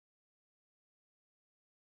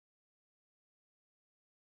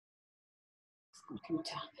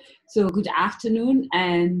Computer. So good afternoon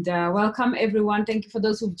and welcome everyone. Thank you for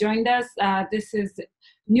those who've joined us. This is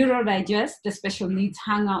NeuroDigest, the special needs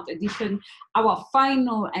hangout edition, our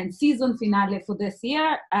final and season finale for this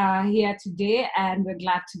year here today, and we're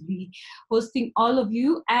glad to be hosting all of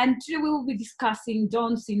you. And today we will be discussing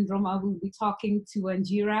Down syndrome. I will be talking to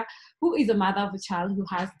Wanjira, who is a mother of a child who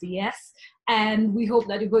has DS. And we hope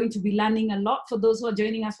that you're going to be learning a lot. For those who are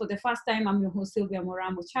joining us for the first time, I'm your host, Sylvia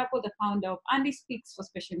Moramo Chapo, the founder of Andy Speaks for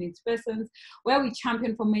Special Needs Persons, where we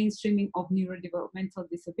champion for mainstreaming of neurodevelopmental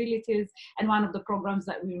disabilities. And one of the programs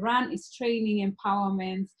that we run is training,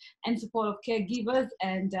 empowerment, and support of caregivers.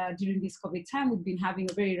 And during this COVID time, we've been having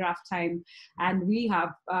a very rough time. And we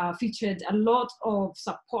have featured a lot of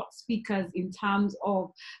support speakers in terms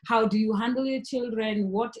of how do you handle your children,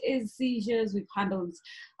 what is seizures. We've handled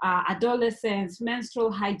adolescents,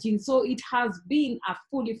 menstrual hygiene. So it has been a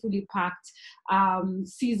fully packed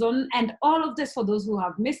season, and all of this, for those who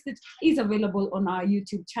have missed it, is available on our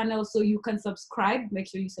YouTube channel. So you can subscribe, make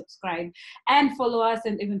sure you subscribe and follow us,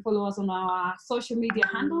 and even follow us on our social media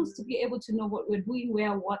handles to be able to know what we're doing,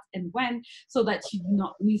 where, what, and when, so that you do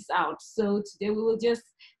not miss out. So today we will just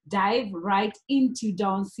dive right into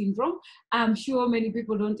Down syndrome. I'm sure many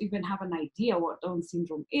people don't even have an idea what Down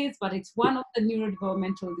syndrome is, but it's one of the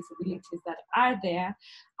neurodevelopmental disabilities that are there,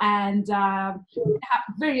 and have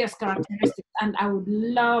various characteristics. And I would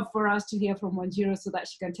love for us to hear from Wanjira so that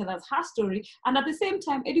she can tell us her story, and at the same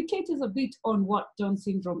time educate us a bit on what Down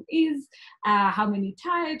syndrome is, how many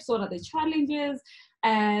types, what are the challenges,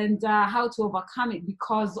 and how to overcome it,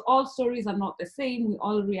 because all stories are not the same. We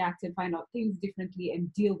all react and find out things differently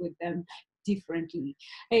and deal with them differently.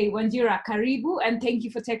 Hey, Wanjira, karibu, and thank you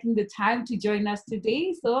for taking the time to join us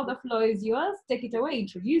today. So the floor is yours. Take it away.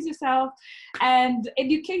 Introduce yourself and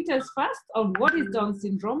educate us first on what is Down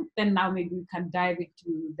syndrome. Then now maybe we can dive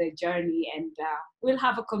into the journey, and we'll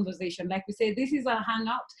have a conversation. Like we say, this is a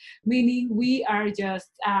hangout, meaning we are just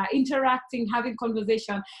interacting, having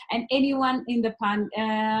conversation. And anyone in the pan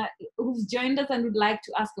who's joined us and would like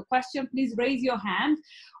to ask a question, please raise your hand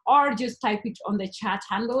or just type it on the chat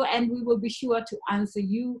handle, and we will be sure to answer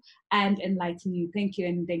you and enlighten you. Thank you,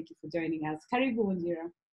 and thank you for joining us. Karibu, Wanjira.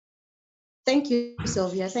 Thank you,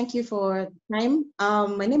 Sylvia. Thank you for the time.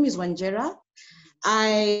 My name is Wanjira.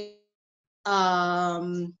 I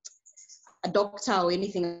am a doctor or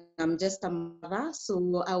anything. I'm just a mother.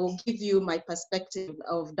 So I will give you my perspective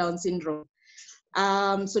of Down syndrome.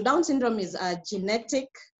 So Down syndrome is a genetic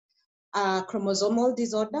chromosomal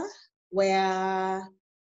disorder where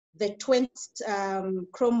the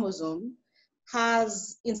 20th chromosome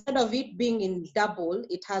has, instead of it being in double,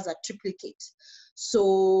 it has a triplicate.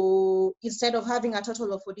 So instead of having a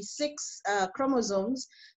total of 46 chromosomes,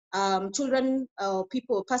 children or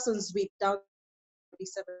persons with Down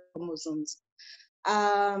 47 chromosomes.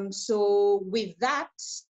 So with that,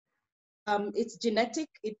 it's genetic.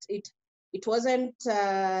 It wasn't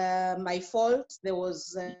my fault. There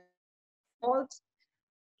was a fault.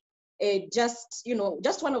 It just,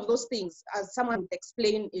 just one of those things, as someone would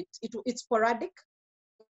explain, it's sporadic.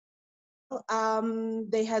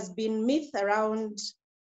 There has been myth around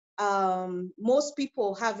most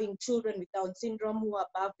people having children with Down syndrome who are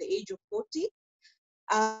above the age of 40,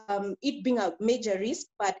 it being a major risk,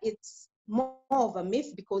 but it's more of a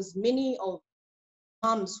myth because many of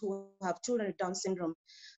moms who have children with Down syndrome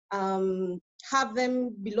have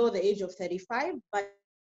them below the age of 35, but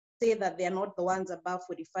say that they are not the ones above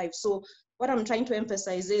 45. So what I'm trying to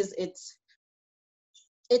emphasize is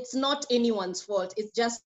it's not anyone's fault. It's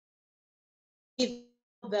just there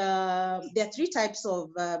are three types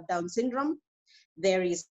of Down syndrome. There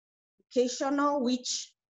is educational,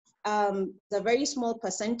 which is a very small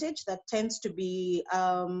percentage that tends to be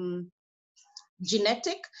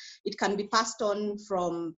genetic. It can be passed on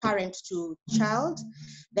from parent to child.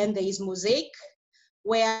 Then there is mosaic,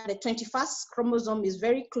 where the 21st chromosome is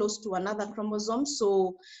very close to another chromosome.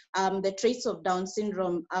 So the traits of Down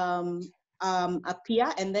syndrome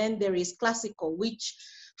appear. And then there is classical, which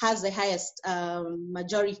has the highest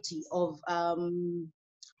majority of,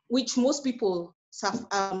 which most people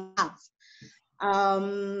have.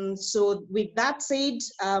 So with that said,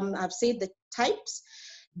 I've said the types.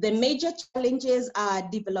 The major challenges are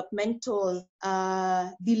developmental,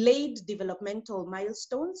 delayed developmental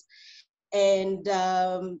milestones, and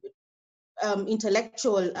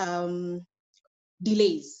intellectual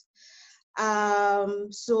delays.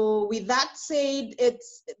 So with that said,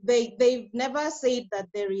 they've never said that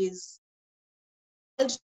there is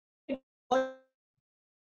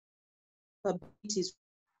abilities,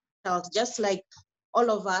 just like all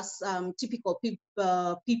of us typical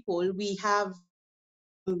people, we have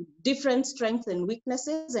different strengths and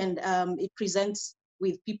weaknesses, and it presents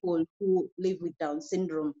with people who live with Down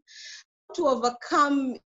syndrome. To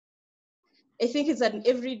overcome, I think it's an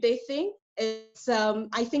everyday thing. It's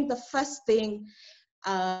I think the first thing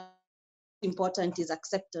important is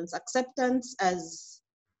acceptance. Acceptance as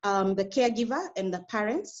the caregiver and the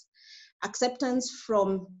parents, acceptance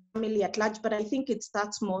from family at large, but I think it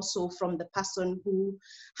starts more so from the person who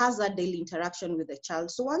has a daily interaction with the child.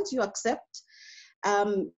 So once you accept,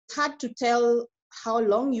 it's hard to tell how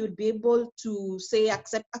long you'd be able to say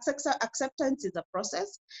acceptance is a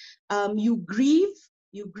process. You grieve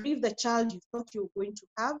the child you thought you were going to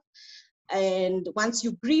have. And once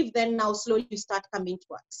you grieve, then now slowly you start coming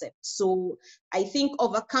to accept. So I think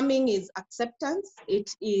overcoming is acceptance. It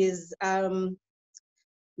is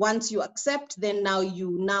once you accept, then now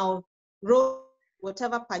you roll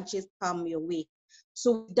whatever punches come your way.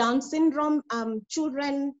 So Down syndrome,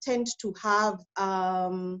 children tend to have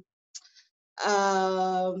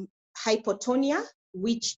hypotonia,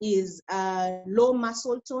 which is low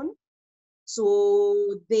muscle tone.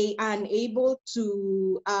 So they are unable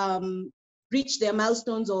to reach their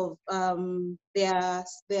milestones of their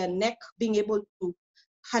neck being able to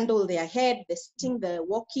handle their head, the sitting, the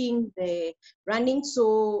walking, the running.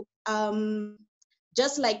 So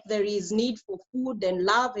just like there is need for food and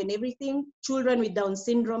love and everything, children with Down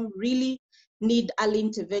syndrome really need early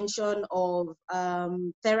intervention of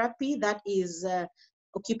therapy, that is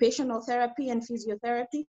occupational therapy and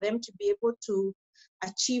physiotherapy, for them to be able to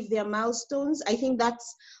achieve their milestones. I think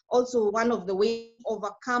that's also one of the ways to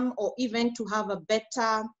overcome or even to have a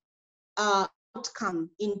better outcome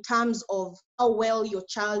in terms of how well your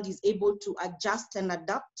child is able to adjust and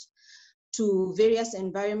adapt to various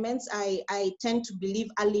environments. I tend to believe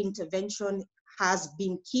early intervention has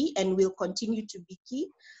been key and will continue to be key.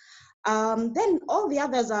 Then all the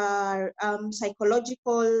others are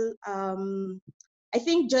psychological. I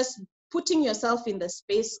think just putting yourself in the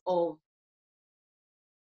space of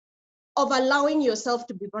allowing yourself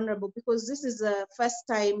to be vulnerable, because this is the first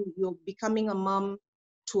time you're becoming a mom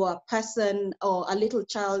to a person or a little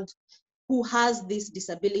child who has this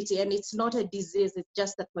disability, and it's not a disease, it's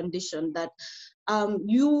just a condition that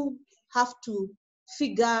you have to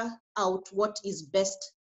figure out what is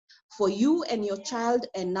best for you and your child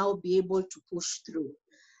and now be able to push through.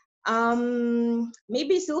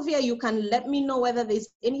 Maybe Sylvia, you can let me know whether there's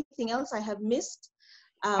anything else I have missed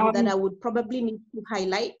that I would probably need to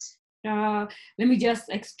highlight. Let me just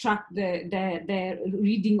extract the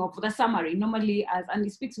reading of the summary. Normally, as Andy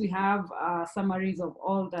speaks, we have summaries of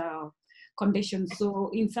all the conditions. So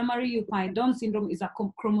in summary, you find Down syndrome is a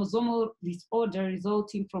chromosomal disorder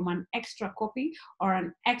resulting from an extra copy or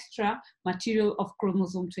an extra material of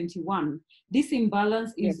chromosome 21. This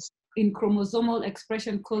imbalance is in chromosomal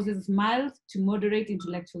expression causes mild to moderate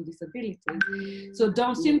intellectual disability. So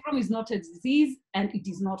Down syndrome is not a disease and it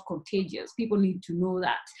is not contagious. People need to know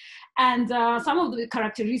that. And some of the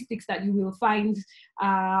characteristics that you will find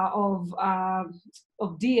of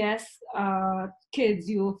DS kids,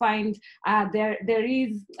 you will find there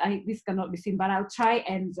is, this cannot be seen, but I'll try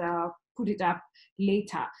and put it up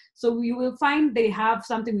later. So you will find they have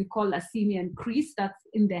something we call a simian crease that's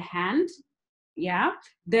in the hand. Yeah,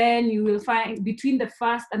 then you will find between the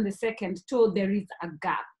first and the second toe there is a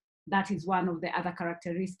gap. That is one of the other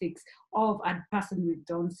characteristics of a person with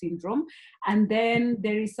Down syndrome. And then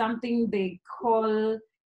there is something they call,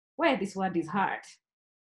 this word is hard,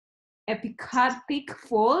 epicarpic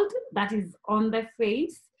fold that is on the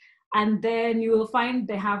face. And then you will find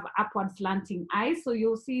they have upward slanting eyes. So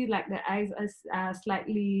you'll see like the eyes are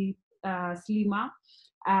slightly slimmer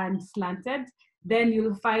and slanted. Then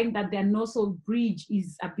you'll find that their nasal bridge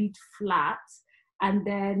is a bit flat, and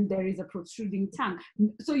then there is a protruding tongue.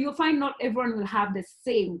 So you'll find not everyone will have the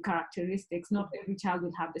same characteristics. Not every child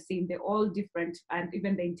will have the same. They're all different, and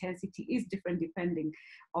even the intensity is different depending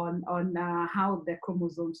on how the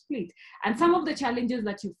chromosomes split. And some of the challenges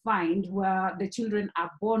that you find where the children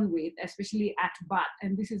are born with, especially at birth,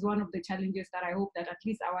 and this is one of the challenges that I hope that at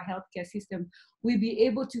least our healthcare system will be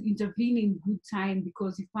able to intervene in good time,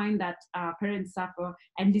 because you find that parents suffer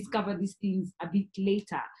and discover these things a bit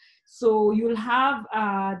later. So you'll have,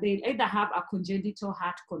 they'll either have a congenital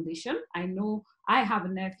heart condition. I know I have a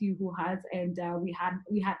nephew who has, and we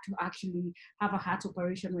had to actually have a heart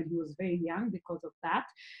operation when he was very young because of that.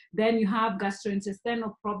 Then you have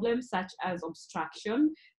gastrointestinal problems such as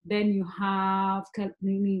obstruction. Then you have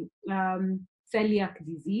celiac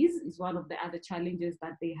disease is one of the other challenges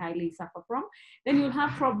that they highly suffer from. Then you'll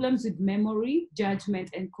have problems with memory,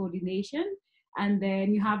 judgment, and coordination. And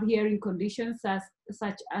then you have hearing conditions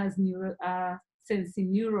such as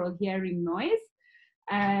sensorineural hearing noise.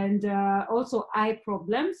 and also eye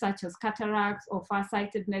problems such as cataracts or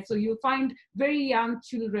farsightedness. So you find very young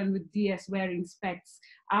children with DS wearing specs.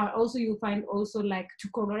 Also, you find also like to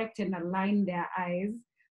correct and align their eyes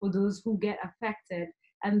for those who get affected.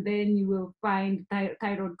 And then you will find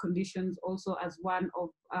thyroid conditions also as one of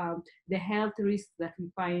the health risks that we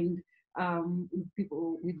find with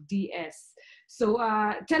people with DS. So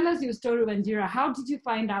tell us your story, Wanjira. How did you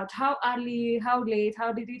find out? How early, how late,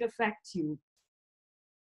 how did it affect you?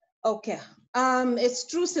 Okay, it's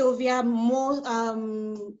true, Sylvia.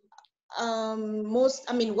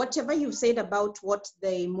 Whatever you've said about what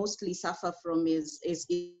they mostly suffer from is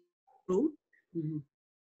true. Mm-hmm.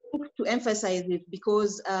 To emphasize it,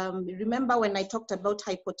 because remember when I talked about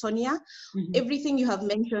hypotonia, mm-hmm. everything you have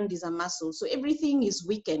mentioned is a muscle, so everything is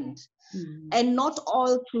weakened, mm-hmm. and not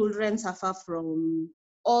all children suffer from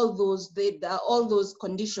all those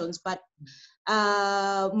conditions, but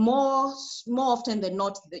more often than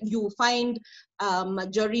not, you find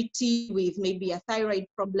majority with maybe a thyroid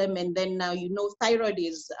problem, and then now thyroid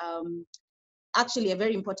is actually a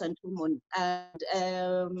very important hormone,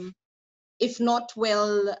 and if not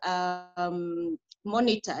well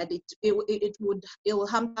monitored, it will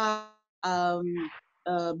hamper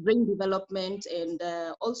brain development and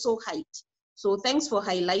also height. So thanks for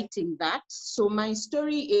highlighting that. So my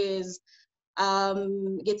story is,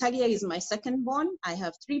 Getagia is my second born. I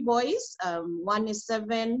have 3 boys. One is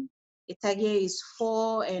 7, Getagia is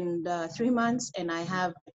 4 and 3 months, and I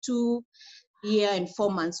have a 2-year and 4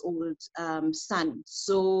 months old son.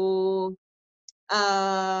 So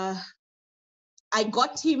I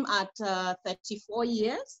got him at 34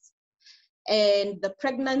 years, and the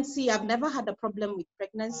pregnancy, I've never had a problem with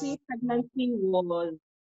pregnancy. Pregnancy was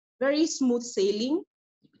very smooth sailing.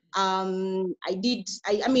 I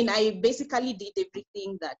basically did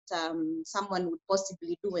everything that someone would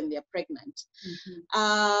possibly do when they're pregnant.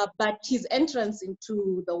 Mm-hmm. But his entrance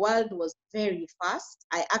into the world was very fast.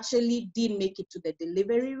 I actually did make it to the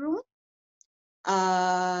delivery room.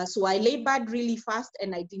 So I labored really fast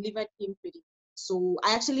and I delivered him pretty fast. So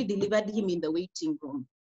I actually delivered him in the waiting room.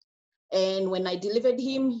 And when I delivered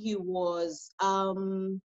him, he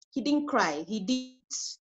didn't cry. He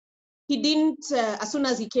didn't, as soon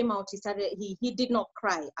as he came out, he did not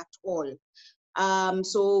cry at all.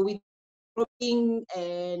 So with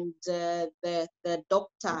and the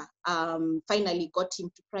doctor finally got him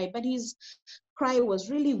to cry, but his cry was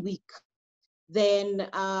really weak. Then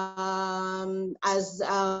as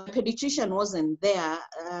pediatrician wasn't there,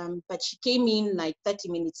 but she came in like 30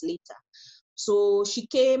 minutes later. So she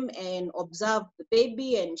came and observed the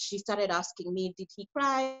baby, and she started asking me, did he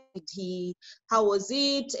cry? How was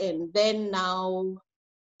it? And then now,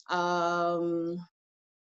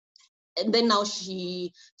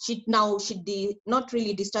 she did not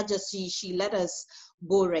really discharge us. She let us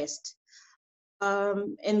go rest.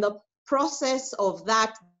 In the process of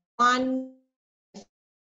that,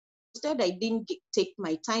 I didn't take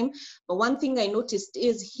my time, but one thing I noticed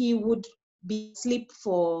is he would be asleep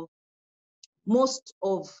for most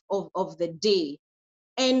of the day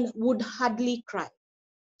and would hardly cry.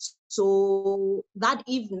 So that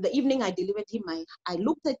evening, the evening I delivered him, I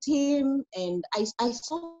looked at him and I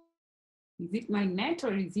saw. Is it my net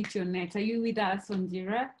or is it your net? Are you with us,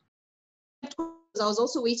 Wanjira? I was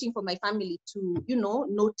also waiting for my family to,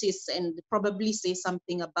 notice and probably say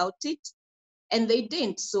something about it. And they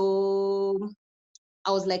didn't. So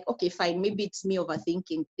I was like, okay, fine, maybe it's me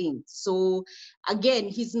overthinking things. So again,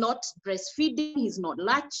 he's not breastfeeding, he's not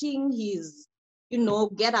latching, he's,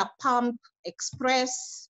 get a pump,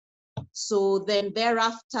 express. So then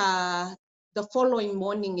thereafter, the following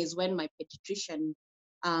morning is when my pediatrician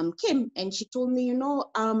came, and she told me,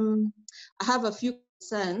 I have a few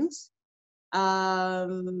concerns,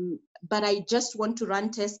 but I just want to run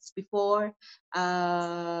tests before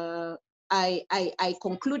I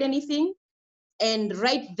conclude anything. And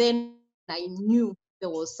right then I knew there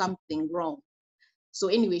was something wrong. So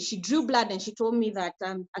anyway, she drew blood and she told me that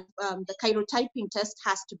the chirotyping test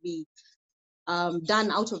has to be done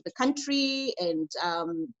out of the country, and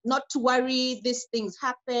not to worry, these things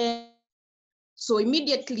happen. So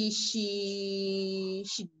immediately she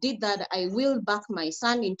did that. I wheeled back my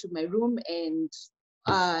son into my room, and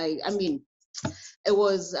it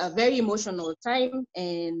was a very emotional time,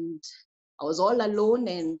 and I was all alone,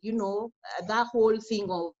 and that whole thing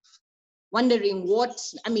of wondering what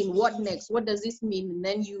next, what does this mean? And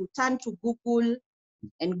then you turn to Google,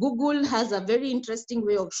 and Google has a very interesting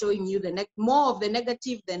way of showing you more of the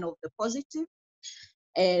negative than of the positive.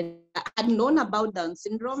 And I had known about Down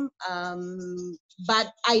syndrome,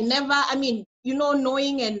 but I never,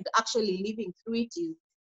 knowing and actually living through it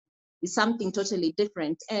is is something totally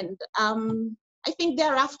different. And I think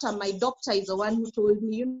thereafter, my doctor is the one who told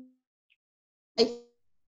me, I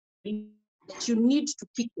think that you need to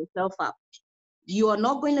pick yourself up. You are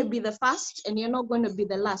not going to be the first and you're not going to be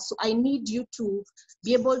the last. So I need you to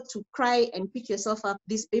be able to cry and pick yourself up.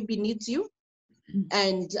 This baby needs you.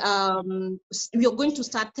 And you're going to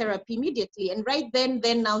start therapy immediately. And right then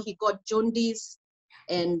now he got jaundice,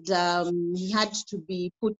 and he had to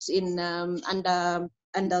be put in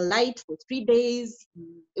under light for 3 days.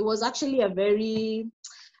 It was actually a very,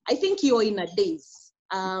 I think you're in a daze.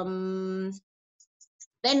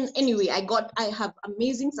 Then anyway, I have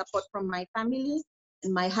amazing support from my family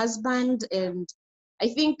and my husband. And I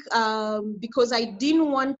think because I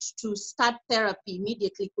didn't want to start therapy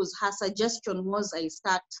immediately, because her suggestion was I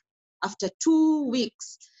start after 2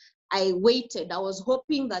 weeks. I waited. I was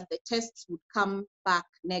hoping that the tests would come back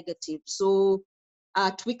negative. So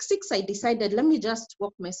at week 6, I decided, let me just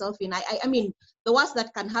walk myself in. I mean, the worst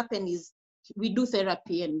that can happen is we do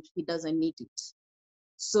therapy and he doesn't need it.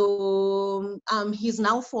 So he's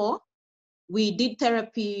now 4. We did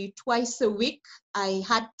therapy twice a week. I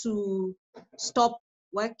had to stop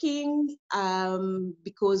working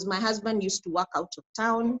because my husband used to work out of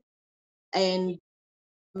town. And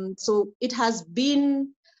so it has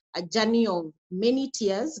been a journey of many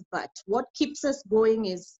tears, but what keeps us going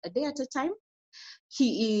is a day at a time.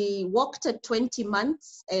 He walked at 20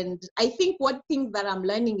 months. And I think one thing that I'm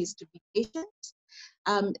learning is to be patient.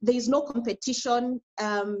 There is no competition.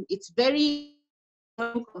 It's very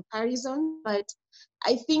comparison, but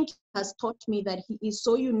I think he has taught me that he is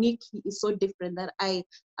so unique, he is so different, that I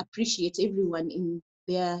appreciate everyone in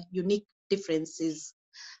their unique differences.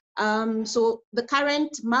 So the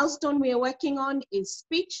current milestone we are working on is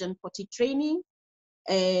speech and potty training.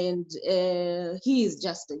 And he is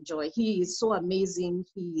just a joy. He is so amazing.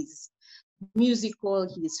 He is musical,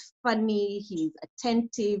 he's funny, he's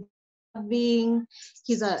attentive, loving.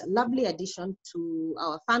 He's a lovely addition to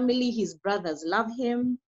our family. His brothers love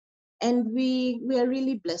him. And we are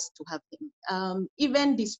really blessed to have him.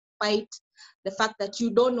 Even despite the fact that you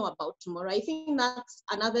don't know about tomorrow. I think that's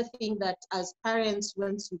another thing that as parents,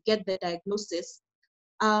 once we get the diagnosis,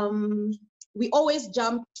 we always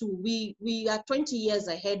jump to, we are 20 years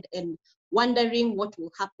ahead and wondering what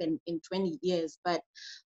will happen in 20 years. But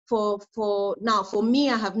for me,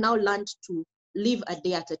 I have now learned to live a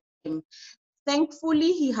day at a time.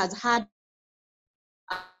 Thankfully, he has had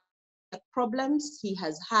problems. He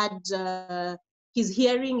has had, his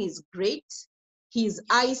hearing is great. His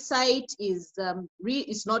eyesight is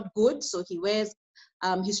not good, so he wears,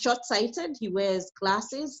 he's short-sighted, he wears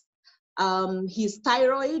glasses. His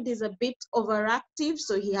thyroid is a bit overactive,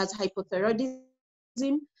 so he has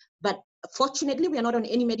hypothyroidism. But fortunately, we are not on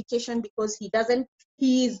any medication because he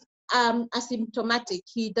is asymptomatic.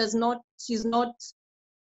 He's not,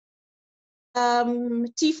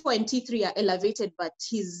 T4 and T3 are elevated, but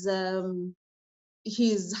his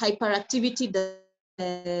hyperactivity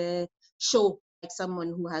doesn't show like someone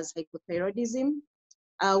who has hypothyroidism.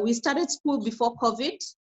 We started school before COVID,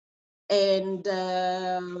 and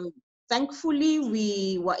thankfully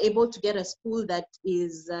we were able to get a school that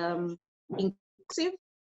is inclusive.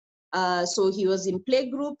 So he was in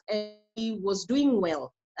playgroup and he was doing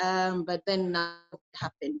well, but then it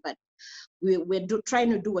happened. But we're trying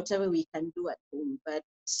to do whatever we can do at home. But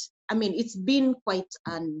I mean, it's been quite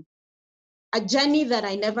a journey that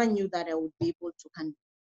I never knew that I would be able to handle.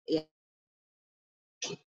 Yeah.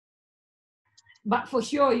 But for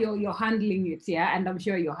sure you're handling it, yeah, and I'm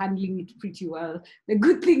sure you're handling it pretty well. The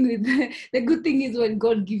good thing is when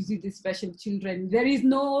God gives you these special children, there is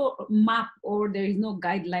no map or there is no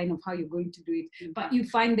guideline of how you're going to do it, but you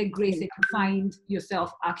find the grace and you find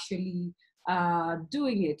yourself actually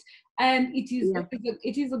doing it. And it is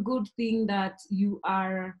a good thing that you're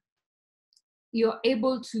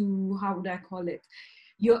able to, how would I call it?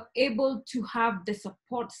 You're able to have the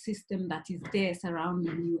support system that is there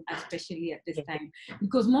surrounding you, especially at this time.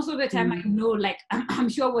 Because most of the time, I know, like, I'm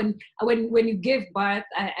sure when you gave birth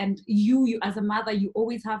and you as a mother, you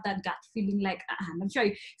always have that gut feeling like, I'm sure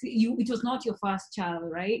it was not your first child,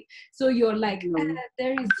 right? So you're like,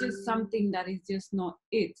 there is just something that is just not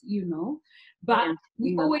it, you know? But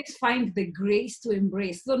we always find the grace to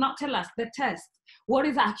embrace. So now tell us, the test, what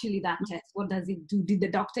is actually that test? What does it do? Did the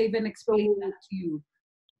doctor even explain that to you?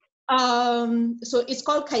 So it's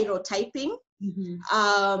called chirotyping.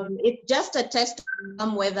 It's just a test to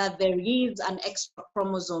whether there is an extra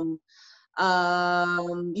chromosome.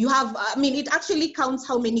 You have, I mean, it actually counts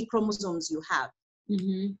how many chromosomes you have.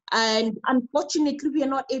 And unfortunately, we are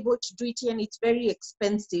not able to do it here, and it's very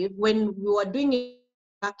expensive. When we were doing it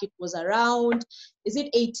back, it was around, is it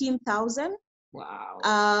 18,000?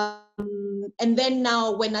 Wow. And then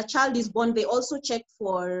now when a child is born, they also check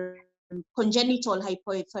for congenital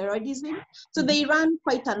hypothyroidism. So they run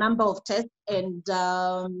quite a number of tests, and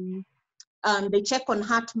they check on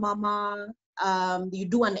heart mama, you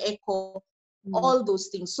do an echo, all those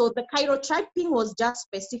things. So the chirotyping was just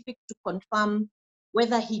specific to confirm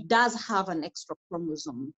whether he does have an extra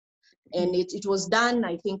chromosome. And it was done,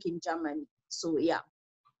 I think, in Germany. So yeah.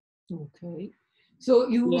 Okay. So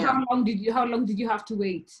Yeah. how long did you have to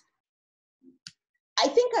wait? I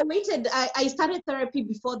think I waited. I started therapy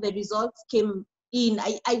before the results came in.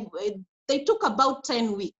 They took about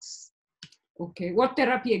 10 weeks. Okay. What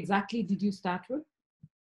therapy exactly did you start with?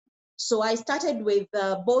 So I started with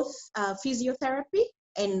both physiotherapy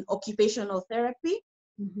and occupational therapy.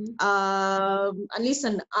 At least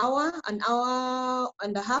an hour and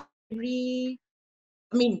a half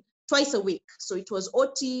twice a week. So it was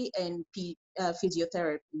OT and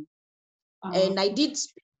physiotherapy. And I did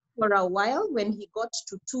speak for a while when he got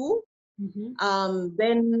to 2.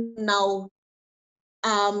 Then now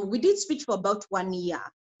we did speech for about 1 year.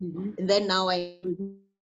 And then now I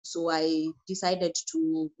decided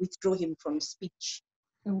to withdraw him from speech.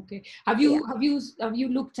 Okay. Have you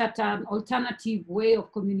looked at an alternative way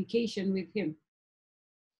of communication with him?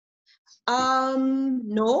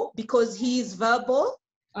 No, because he's verbal.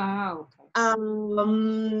 Okay.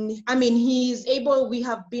 He's able. We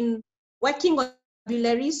have been working on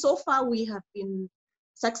vocabulary. So far, we have been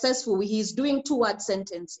successful. He's doing 2-word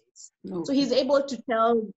sentences. Okay. So he's able to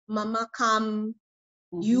tell Mama, come,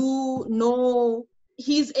 you know.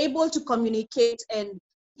 He's able to communicate, and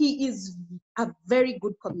he is a very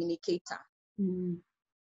good communicator.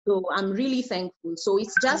 So I'm really thankful. So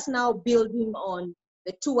it's just now building on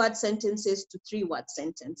the 2-word sentences to 3-word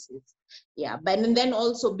sentences. Yeah, but and then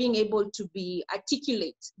also being able to be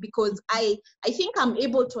articulate, because I think I'm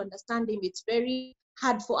able to understand him. It's very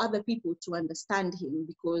hard for other people to understand him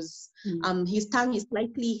because his tongue is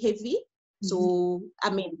slightly heavy. So,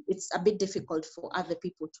 it's a bit difficult for other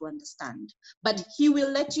people to understand. But he will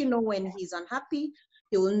let you know when he's unhappy.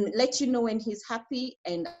 He will let you know when he's happy.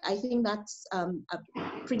 And I think that's a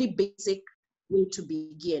pretty basic way to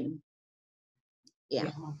begin. Yeah.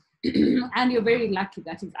 And you're very lucky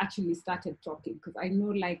that he's actually started talking, because I know,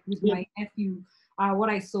 like with my nephew, what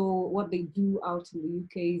I saw, what they do out in the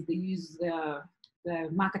UK is they use the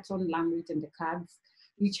Makaton language and the cards,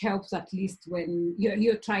 which helps at least when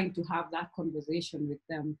you're trying to have that conversation with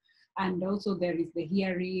them. And also there is the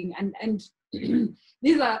hearing, and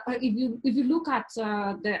these are, if you look at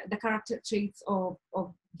the character traits of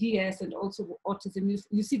DS and also autism,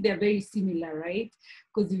 you see they're very similar, right?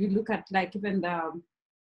 Because if you look at like even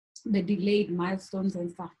the delayed milestones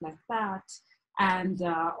and stuff like that, and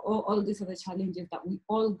all these other challenges that we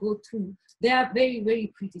all go through, they are very, very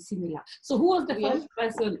pretty similar. So who was the first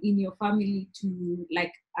person in your family to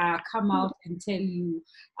like come out and tell you,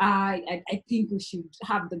 I think we should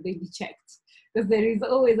have the baby checked? Because there is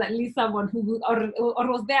always at least someone who, or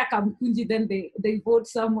was there Kamkunji, then they vote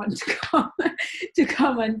someone to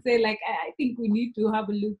come and say like, I think we need to have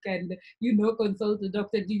a look and, consult the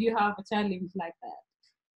doctor. Did you have a challenge like that?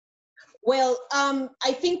 Well,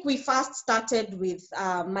 I think we first started with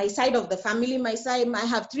my side of the family. I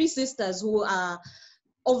have 3 sisters who are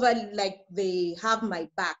they have my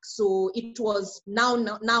back. So it was now,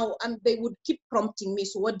 and they would keep prompting me.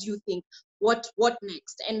 So what do you think? What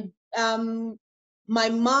next? And my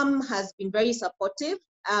mom has been very supportive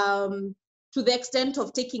to the extent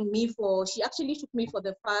of she actually took me for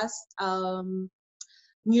the first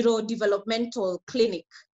neurodevelopmental clinic.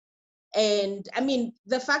 And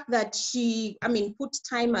the fact that she, put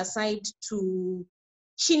time aside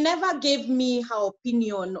she never gave me her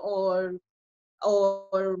opinion or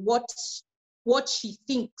what she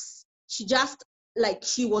thinks. She just,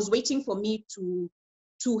 she was waiting for me to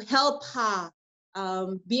help her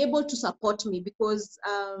be able to support me, because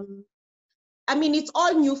it's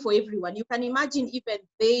all new for everyone. You can imagine even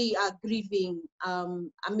they are grieving.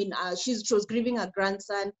 She was grieving her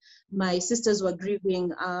grandson. My sisters were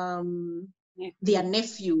grieving their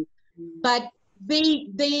nephew. But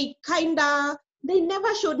they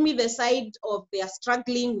never showed me the side of their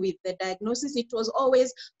struggling with the diagnosis. It was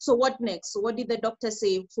always, so what next? So what did the doctor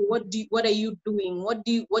say? So what are you doing? What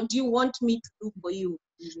do you want me to do for you?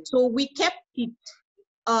 So we kept it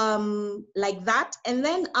like that. And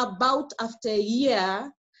then about after a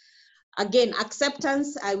year, again,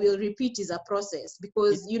 acceptance, I will repeat, is a process,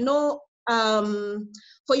 because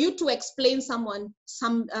for you to explain someone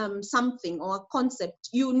something or a concept,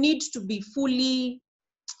 you need to be fully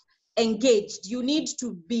engaged. You need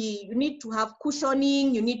to have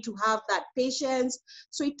cushioning, you need to have that patience.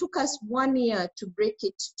 So it took us 1 year to break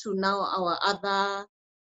it to now our other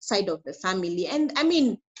side of the family. And I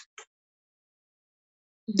mean,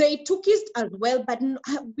 they took it as well, but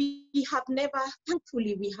we have never,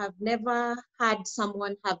 thankfully, we have never had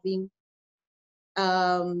someone having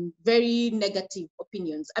very negative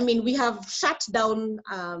opinions. I mean, we have shut down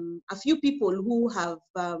a few people who have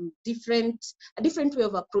a different way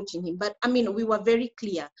of approaching him. But I mean, we were very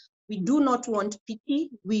clear. We do not want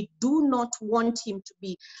pity. We do not want him to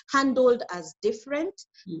be handled as different.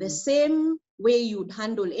 The same way you'd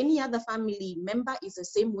handle any other family member is the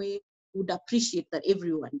same way would appreciate that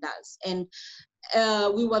everyone does. And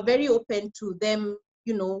we were very open to them,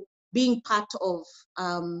 you know, being part of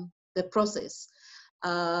the process.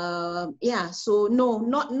 Yeah, so no,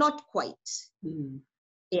 not quite.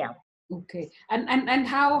 Yeah. Okay. And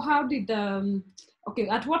how did okay,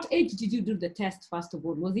 at what age did you do the test, first of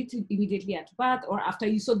all? Was it immediately at birth or after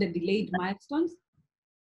you saw the delayed milestones?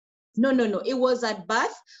 No, it was at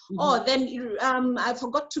birth. Oh, then I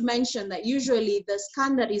forgot to mention that usually the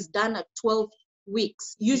scan that is done at 12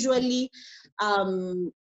 weeks, usually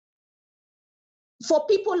for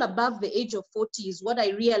people above the age of 40 is what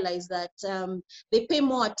I realized, that they pay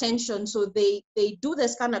more attention. So they do the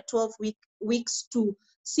scan at 12 weeks to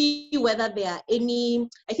see whether there are any,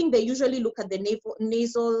 I think they usually look at the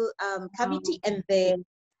nasal cavity and the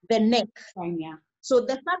neck. Fine, yeah. So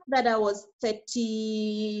the fact that I was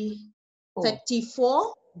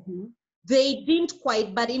 34, they didn't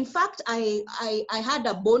quite, but in fact, I had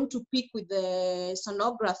a bone to pick with the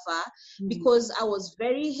sonographer because I was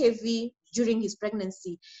very heavy during his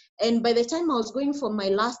pregnancy. And by the time I was going for my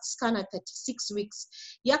last scan at 36 weeks,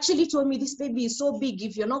 he actually told me, this baby is so big,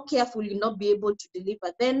 if you're not careful, you'll not be able to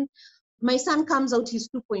deliver. Then my son comes out, he's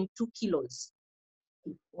 2.2 kilos.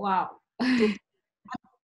 Wow. So,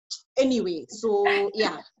 anyway, so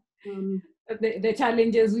yeah. The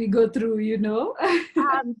challenges we go through, you know.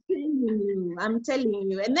 I'm telling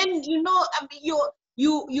you. And then, you know, I mean,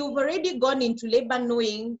 you've already gone into labor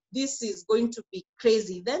knowing this is going to be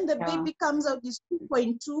crazy. Then the baby comes out, is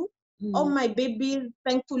 2.2. All my babies,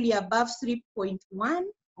 thankfully, above 3.1.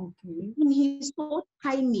 Okay. And he's so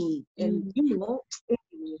tiny. And, you know,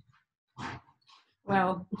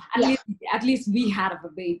 well, at least we had a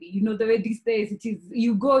baby. You know, the way these days it is,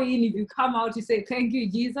 you go in, if you come out, you say, thank you,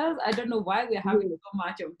 Jesus. I don't know why we're having so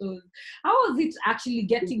much of those. How was it actually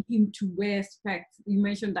getting him to wear specs? You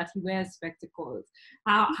mentioned that he wears spectacles.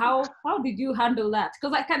 How did you handle that?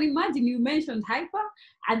 Because I can imagine you mentioned hyper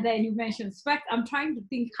and then you mentioned spec. I'm trying to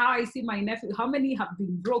think how I see my nephew, how many have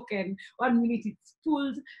been broken. 1 minute it's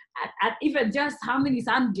pulled, and even just how many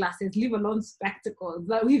sunglasses, leave alone spectacles,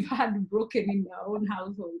 that we've had broken in our own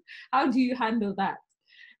household. How do you handle that?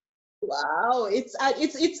 Wow, it's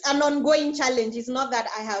an ongoing challenge. It's not that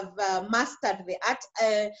I have mastered the art.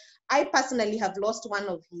 I personally have lost one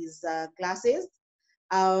of his glasses.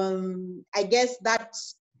 I guess that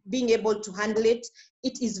being able to handle it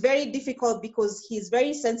is very difficult because he's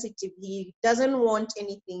very sensitive. He doesn't want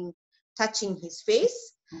anything touching his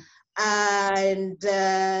face. And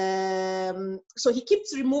so he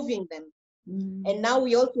keeps removing them. And now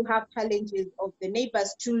we also have challenges of the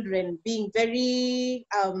neighbors' children being very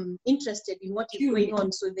interested in what is going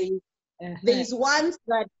on. So there is once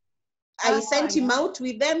that I sent him out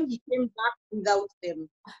with them, he came back without them.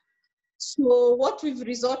 So what we've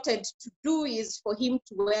resorted to do is for him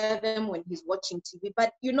to wear them when he's watching TV.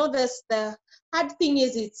 But you know, the hard thing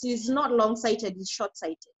is he's not long-sighted, he's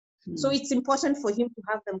short-sighted. So it's important for him to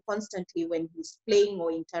have them constantly when he's playing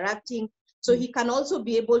or interacting. So he can also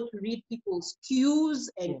be able to read people's cues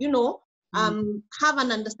and, you know, have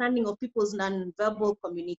an understanding of people's non-verbal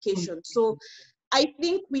communication. So I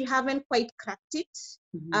think we haven't quite cracked it.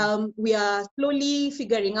 We are slowly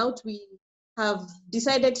figuring out. We have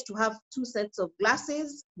decided to have 2 sets of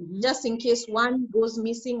glasses, just in case one goes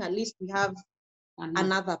missing, at least we have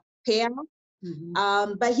another pair.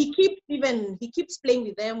 But he keeps playing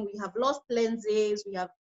with them. We have lost lenses. We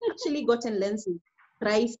have actually gotten lenses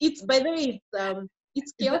thrice. It's, by the way,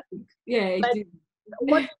 it's chaotic. Yeah, it is.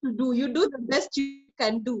 What to do? You do the best you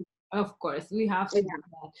can do. Of course, we have to do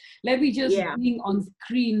that. Let me just bring on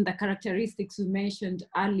screen the characteristics we mentioned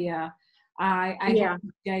earlier. I hope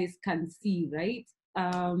you guys can see, right?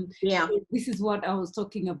 This is what I was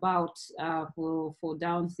talking about for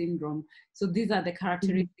Down syndrome. So these are the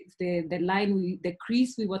characteristics, the line, the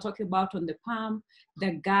crease we were talking about on the palm,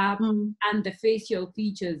 the gap, and the facial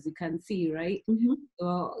features you can see, right?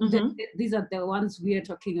 So these are the ones we are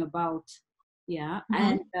talking about. Yeah,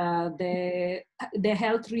 Mm-hmm. and the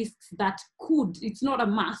health risks that could, it's not a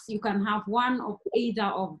must, you can have one of either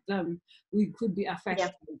of them, we could be Yeah.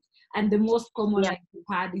 affected. And the most common, Yeah. like you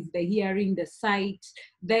had, is the hearing, the sight,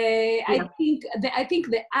 the Yeah. I think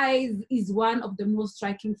the eyes is one of the most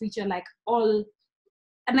striking feature, like all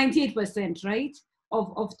 98%, right,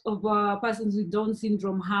 of persons with Down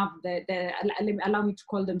syndrome have allow me to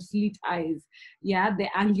call them slit eyes. Yeah, the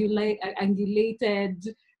angulated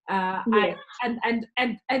eye. Yeah.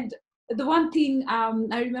 And the one thing,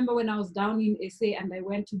 I remember when I was down in SA and I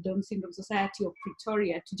went to Down Syndrome Society of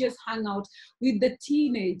Pretoria to just hang out with the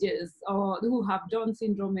teenagers or who have Down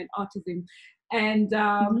syndrome and autism. And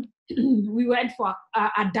Mm-hmm. we went for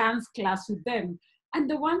a dance class with them. And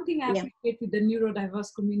the one thing I Yeah. appreciate with the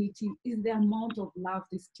neurodiverse community is the amount of love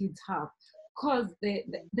these kids have. Because the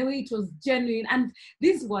way it was genuine, and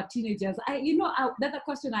these were teenagers. The other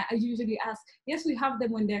question I usually ask, yes, we have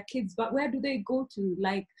them when they're kids, but where do they go to?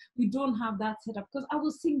 Like, we don't have that setup. Because I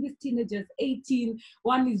was seeing these teenagers, 18,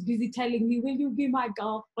 one is busy telling me, will you be my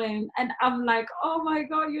girlfriend? And I'm like, oh my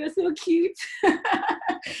God, you're so cute.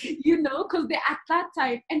 Because they're at that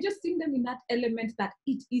time, and just seeing them in that element that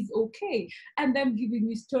it is okay, and them giving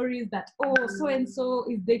me stories that, oh, so and so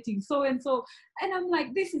is dating so and so, and I'm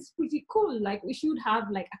like, this is pretty cool. Like, we should have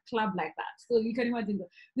like a club like that. So you can imagine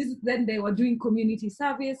this. Then they were doing community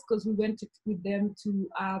service, because we went with them to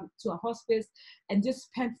a hospice and just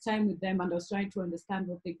spent time with them, and I was trying to understand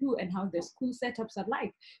what they do and how their school setups are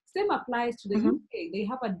like. Same applies to the Mm-hmm. UK. They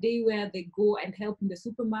have a day where they go and help in the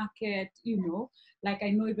supermarket. Like,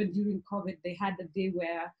 I know even during COVID, they had a day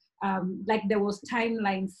where like there was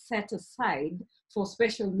timelines set aside for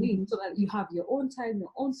special needs, so that you have your own time,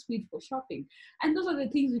 your own speed for shopping. And those are the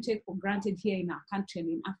things we take for granted here in our country and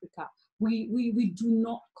in Africa. We do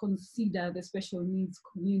not consider the special needs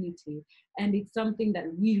community, and it's something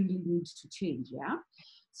that we really need to change. Yeah.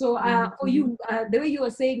 So for you, the way you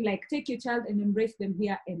were saying, like, take your child and embrace them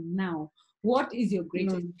here and now. What is your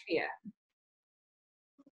greatest fear?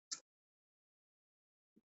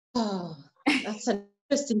 Oh, that's an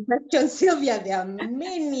interesting question, Sylvia. There are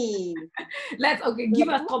many. Give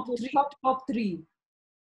us But top three.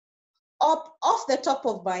 off the top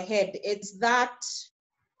of my head, it's that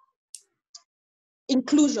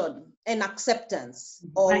inclusion and acceptance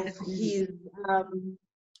of his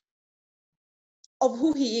of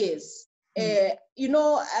who he is. I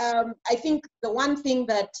think the one thing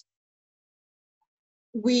that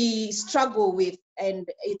we struggle with, and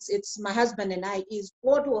it's my husband and I, is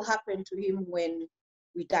what will happen to him when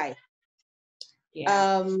we die.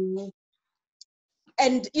 Yeah.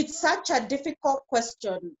 And it's such a difficult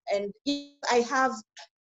question. And if I have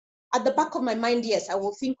at the back of my mind, yes, I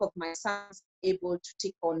will think of my sons able to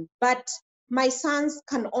take on, but my sons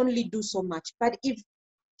can only do so much. But if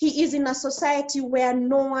he is in a society where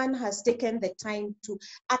no one has taken the time to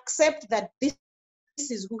accept that this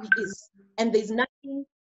is who he is, and there's nothing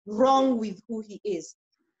wrong with who he is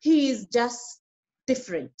just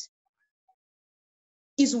different,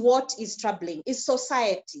 is what is troubling. Is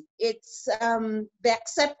society. It's the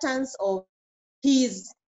acceptance of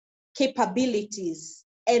his capabilities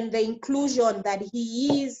and the inclusion that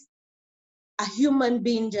he is a human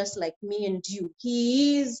being just like me and you.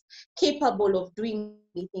 He is capable of doing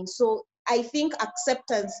anything. So I think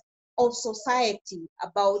acceptance of society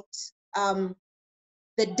about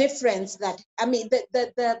the difference that,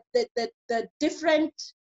 the different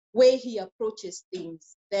way he approaches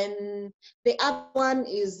things. Then the other one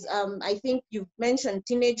is, I think you've mentioned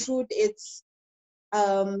teenagehood. It's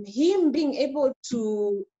him being able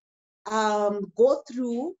to go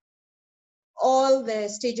through all the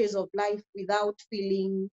stages of life without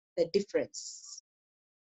feeling the difference.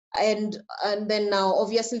 And then now,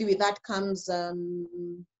 obviously, with that comes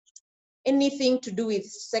anything to do with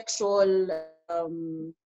sexual,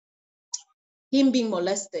 him being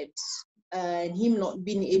molested, and him not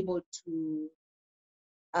being able to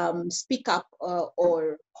speak up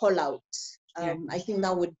or call out. I think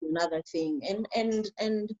that would be another thing.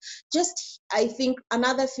 And just, I think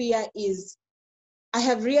another fear is, I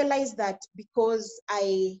have realized that because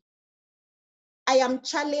I am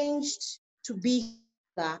challenged to be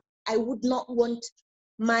there, I would not want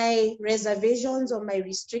my reservations or my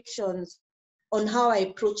restrictions on how I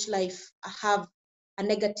approach life have a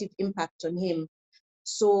negative impact on him.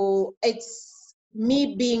 So it's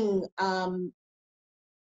me being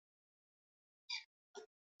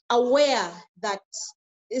aware that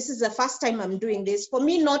this is the first time I'm doing this, for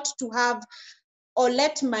me not to have or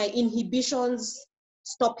let my inhibitions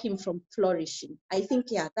stop him from flourishing. I think,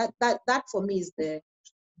 yeah, that for me is the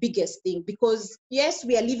biggest thing, because yes,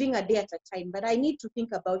 we are living a day at a time, but I need to think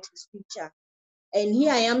about his future And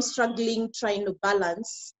here I am struggling, trying to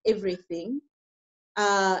balance everything.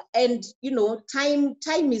 And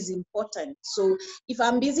time is important. So if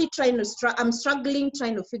I'm busy I'm struggling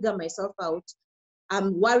trying to figure myself out,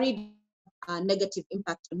 I'm worried negative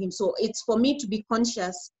impact on him. So it's for me to be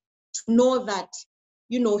conscious, to know that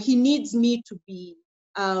he needs me to be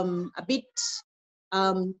a bit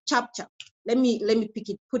chap. Let me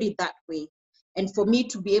put it that way, and for me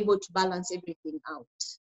to be able to balance everything out.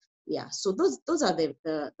 Yeah. So those are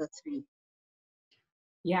the three.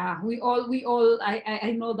 Yeah, we all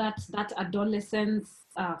I know that adolescence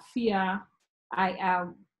fear.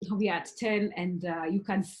 We are at 10, and you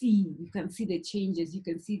can see the changes, you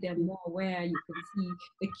can see they're more aware, you can see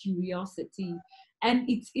the curiosity, and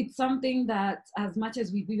it's something that, as much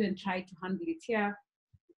as we've even tried to handle it here,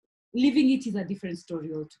 living it is a different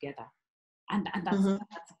story altogether. And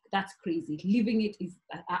that's crazy. Living it is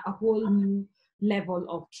a whole new level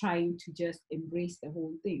of trying to just embrace the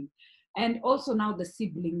whole thing. And also now the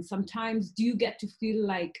siblings, sometimes do you get to feel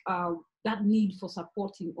like that need for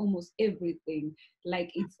supporting almost everything,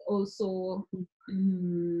 like it's also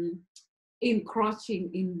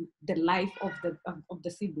encroaching in the life of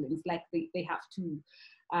the siblings, like they have to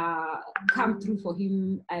come through for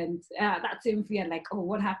him, and that same fear, like, oh,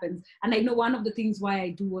 what happens? And I know one of the things why I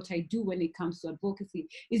do what I do when it comes to advocacy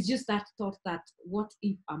is just that thought that, what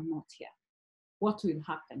if I'm not here? What will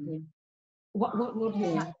happen? Yeah. What will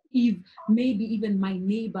happen if maybe even my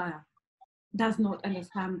neighbor does not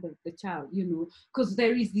understand the child, because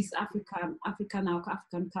there is this African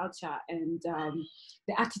culture, and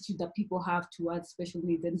the attitude that people have towards special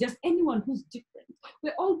needs, and just anyone who's different.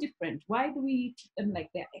 We're all different. Why do we treat them like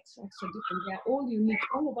they're extra different? They're all unique.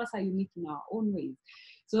 All of us are unique in our own ways.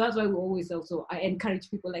 So that's why we always I encourage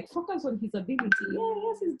people, like, focus on his ability. Yeah,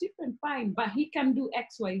 yes, he's different, fine, but he can do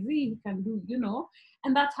X, Y, Z. He can do,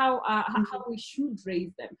 and that's how we should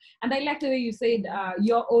raise them. And I like the way you said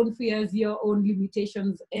your own fears, your own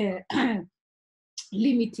limitations,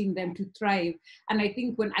 limiting them to thrive. And I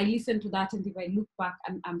think when I listen to that, and if I look back,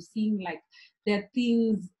 I'm seeing like there are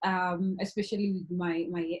things, especially with my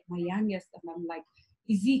youngest, and I'm like,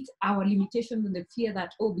 is it our limitations and the fear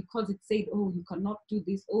that, oh, because it said, oh, you cannot do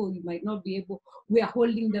this, oh, you might not be able, we are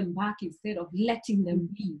holding them back instead of letting them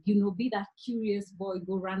be, be that curious boy,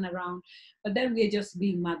 go run around. But then we're just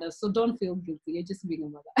being mothers. So don't feel guilty. You're just being a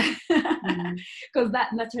mother. Because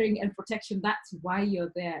that nurturing and protection, that's why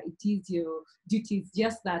you're there. It is your duty. It's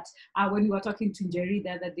just that when we were talking to Jerry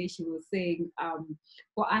the other day, she was saying,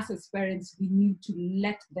 for us as parents, we need to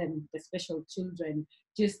let them, the special children,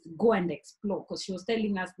 just go and explore. Because she was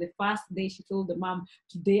telling us the first day she told the mom,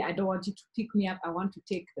 today I don't want you to pick me up, I want to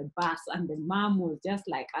take the bus. And the mom was just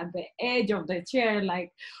like at the edge of the chair,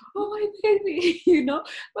 like, oh my baby,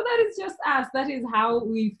 but that is just us. That is how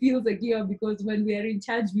we feel secure, because when we are in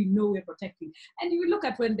charge, we know we're protecting. And you look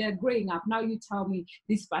at when they're growing up, now you tell me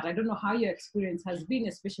this part, I don't know how your experience has been,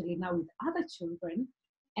 especially now with other children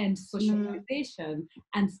and socialization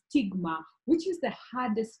and stigma, which is the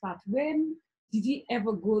hardest part. When did you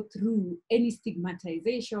ever go through any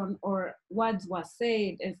stigmatization or words were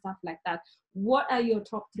said and stuff like that? What are your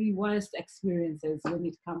top 3 worst experiences when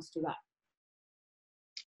it comes to that?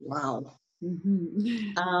 Wow.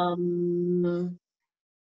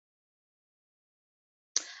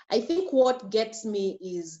 I think what gets me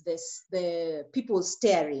is the people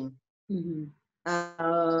staring. And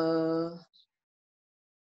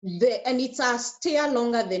it's a stare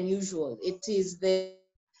longer than usual. It is the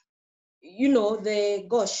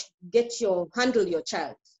gosh, handle your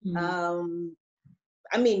child.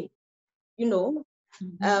 I mean,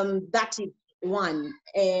 that is one.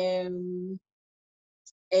 And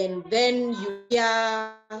then you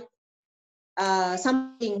hear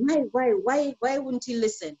something, why wouldn't he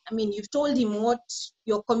listen? I mean, you've told him what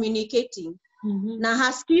you're communicating. Na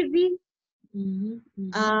haskizi.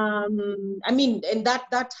 I mean, and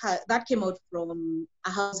that came out from a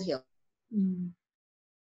house help.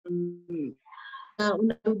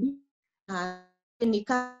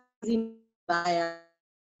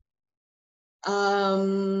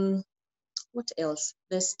 What else?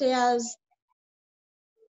 The stairs.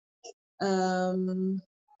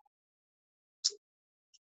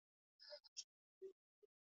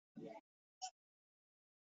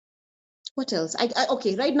 What else?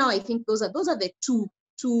 Okay, right now I think those are the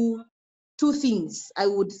two things I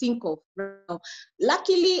would think of right now.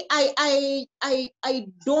 Luckily, I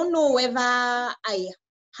don't know whether I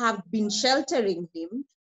have been sheltering him,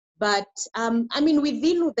 but I mean,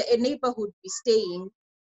 within the neighborhood we stay in,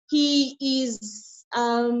 he is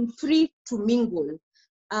free to mingle.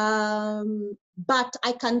 But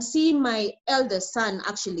I can see my eldest son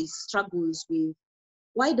actually struggles with,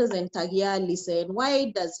 why doesn't Tagia listen?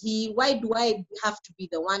 Why do I have to be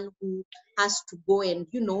the one who has to go and,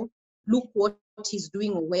 look what he's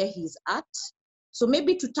doing or where he's at? So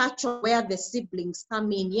maybe to touch on where the siblings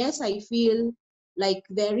come in, yes, I feel like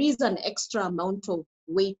there is an extra amount of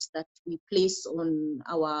weight that we place on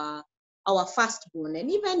our firstborn,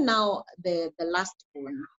 and even now the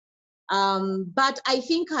lastborn. But I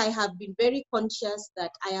think I have been very conscious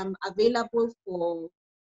that I am available for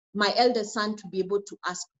my elder son to be able to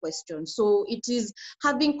ask questions. So it is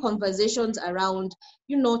having conversations around,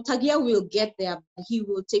 Tagia will get there, but he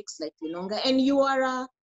will take slightly longer. And you are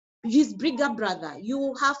his bigger brother.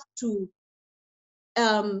 You have to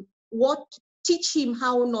teach him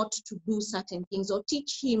how not to do certain things, or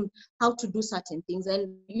teach him how to do certain things.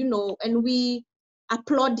 And, and we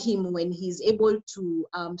applaud him when he's able to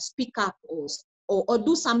speak up or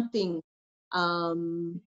do something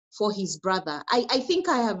for his brother. I think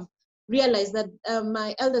I have realized that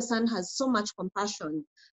my elder son has so much compassion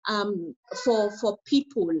for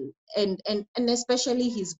people, and especially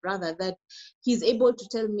his brother, that he's able to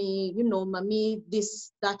tell me, Mommy,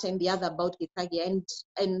 this, that, and the other about Gitagi.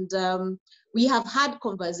 And we have had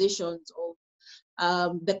conversations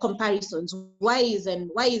of the comparisons. Why is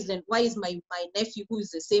my nephew, who is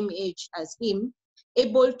the same age as him,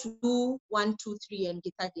 able to do 1, 2, 3, and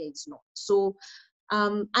Gitagi is not? So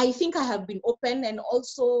I think I have been open, and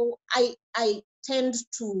also I tend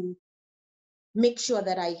to make sure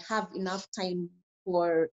that I have enough time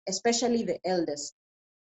for especially the eldest,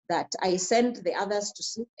 that I send the others to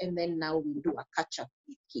sleep, and then now we do a catch up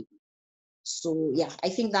with him. So yeah, I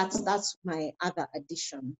think that's my other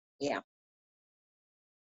addition. Yeah.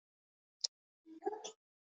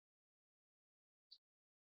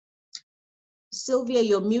 Sylvia,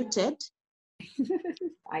 you're muted.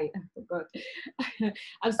 I forgot.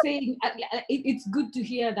 I'm saying it's good to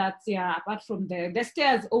hear that. Yeah, apart from the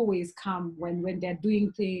stairs always come when they're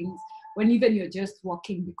doing things, when even you're just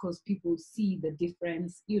walking, because people see the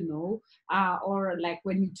difference, or like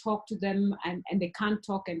when you talk to them and they can't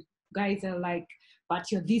talk, and guys are like, but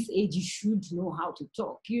you're this age, you should know how to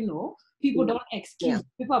talk, People don't excuse. Yeah.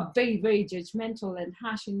 People are very, very judgmental and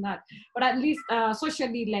harsh in that. But at least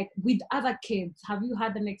socially, like with other kids, have you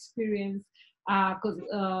had an experience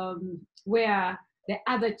where the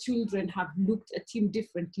other children have looked at him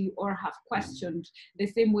differently, or have questioned the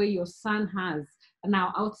same way your son has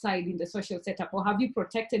now outside in the social setup? Or have you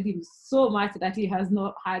protected him so much that he has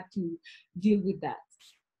not had to deal with that?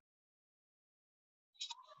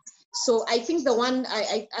 So I think the one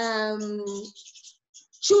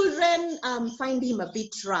children find him a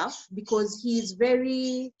bit rough, because he's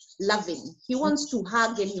very loving. He wants to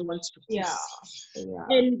hug and he wants to kiss. Yeah.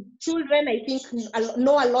 And children, I think,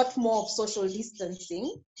 know a lot more of social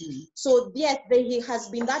distancing. So yes, there has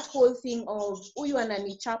been that whole thing of huyu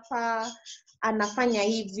ananichapa, anafanya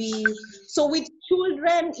hivi. So with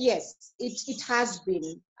children, yes, it has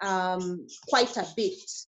been quite a bit.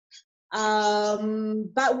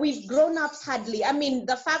 But with grown-ups, hardly. I mean,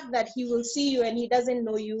 the fact that he will see you and he doesn't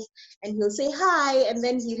know you, and he'll say hi, and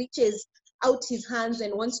then he reaches out his hands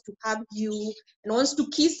and wants to hug you and wants to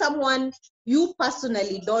kiss someone you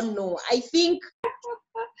personally don't know. I think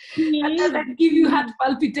that doesn't give you heart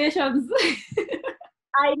palpitations.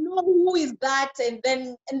 I know who is that, and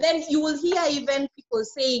then you will hear even people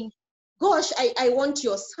saying, gosh, I want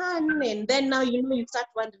your son. And then now you start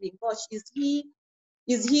wondering, gosh, is he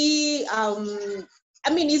is he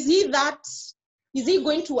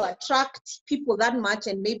going to attract people that much?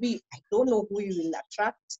 And maybe I don't know who you will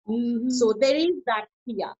attract. So there is that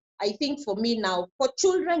fear. I think for me now, for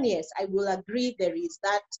children, yes, I will agree, there is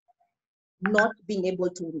that not being able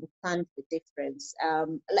to understand the difference.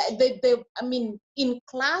 In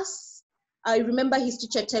class, I remember his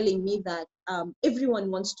teacher telling me that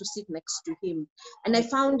everyone wants to sit next to him. And I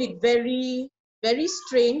found it very, very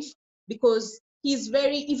strange, because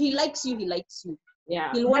if he likes you, he likes you.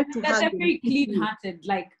 Yeah. He'll want to hug you. They're very clean-hearted,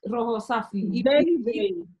 like Roho Safi. Very,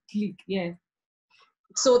 very. Click, yeah.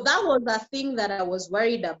 So that was a thing that I was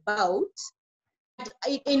worried about.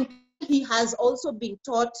 He has also been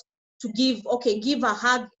taught to give a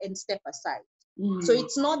hug and step aside. So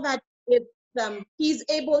it's not that he's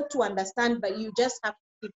able to understand, but you just have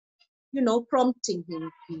to keep, prompting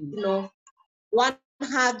him. One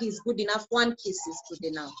hug is good enough, one kiss is good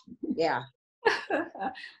enough. Yeah.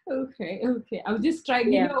 Okay. I'm just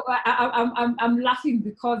trying. Yeah. I'm laughing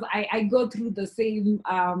because I go through the same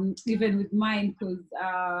even with mine, because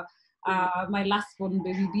my last one,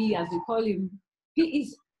 baby B, as we call him, he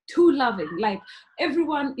is too loving. Like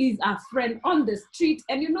everyone is a friend on the street.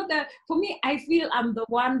 And you know that for me, I feel I'm the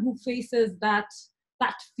one who faces that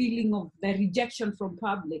feeling of the rejection from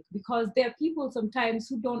public, because there are people sometimes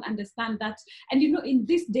who don't understand that. And you know, in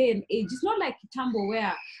this day and age, it's not like Kitambo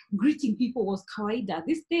where greeting people was kawaida.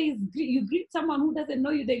 These days, you greet someone who doesn't know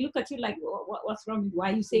you, they look at you like, what's wrong?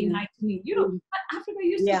 Why are you saying hi to me? You know, but Africa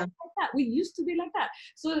used to be like that. We used to be like that.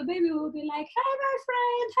 So the baby will be like, hi, my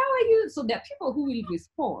friend, how are you? So there are people who will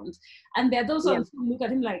respond. And there are those ones who look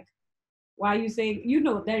at him like, why are you saying, you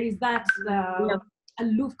know, there is that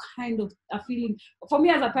aloof kind of a feeling. For me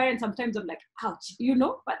as a parent, sometimes I'm like, ouch, you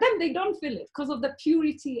know, but then they don't feel it because of the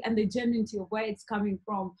purity and the genuinity of where it's coming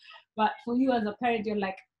from. But for you as a parent, you're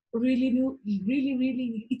like, really,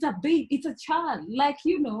 really, it's a baby, it's a child, like,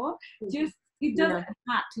 you know, just, it doesn't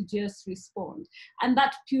have to just respond. And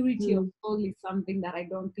that purity of soul is something that I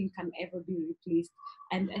don't think can ever be replaced.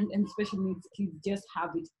 And special needs kids just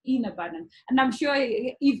have it in abundance. And I'm sure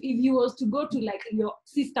if you was to go to like your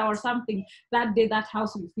sister or something, that day that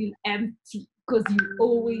house will feel empty, because you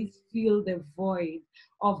always feel the void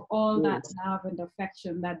of all that love and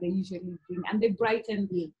affection that they usually bring, and they brighten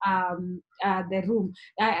the room.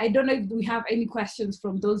 I don't know if we have any questions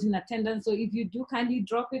from those in attendance, so if you do, kindly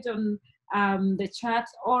drop it on the chat,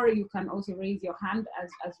 or you can also raise your hand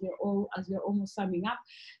as we're almost summing up.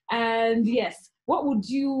 And yes, what would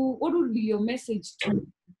be your message to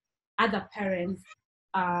other parents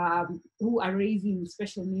who are raising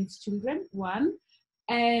special needs children, one,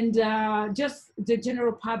 and just the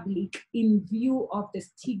general public, in view of the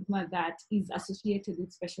stigma that is associated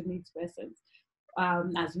with special needs persons,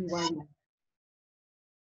 as we wind up?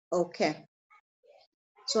 Okay.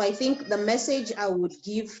 So I think the message I would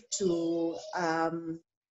give to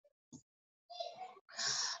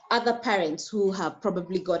other parents who have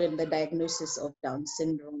probably gotten the diagnosis of Down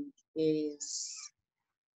syndrome is,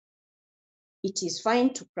 it is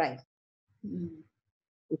fine to cry.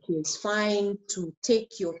 It is fine to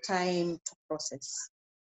take your time to process.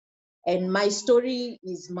 And my story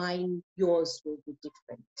is mine, yours will be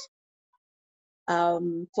different.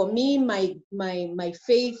 For me, my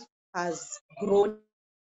faith has grown,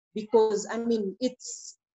 because I mean, it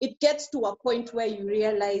gets to a point where you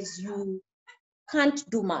realize you can't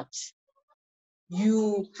do much.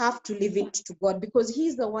 You have to leave it to God, because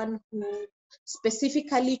He's the one who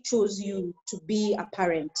specifically chose you to be a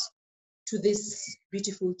parent to this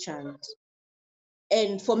beautiful child.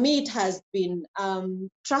 And for me, it has been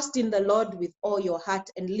trust in the Lord with all your heart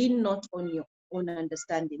and lean not on your own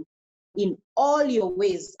understanding. In all your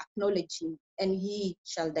ways, acknowledge Him, and He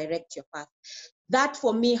shall direct your path. That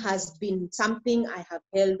for me has been something I have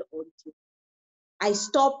held on to. I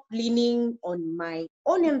stopped leaning on my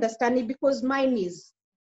own understanding, because mine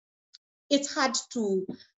it's hard to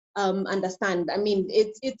understand. I mean,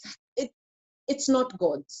 it's not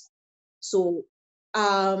God's. So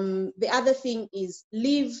the other thing is,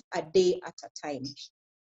 live a day at a time.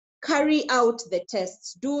 Carry out the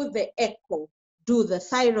tests, do the echo, do the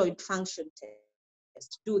thyroid function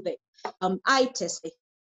test, do the eye test,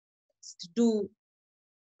 do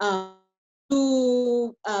the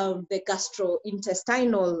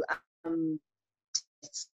gastrointestinal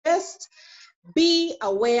test. Be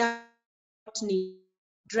aware what needs.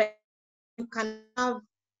 You can have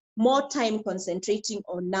more time concentrating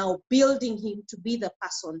on now building him to be the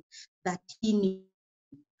person that he needs.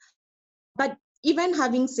 But even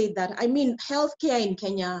having said that, I mean, healthcare in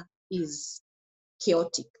Kenya is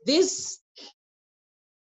chaotic.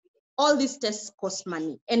 All these tests cost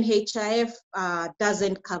money, and NHIF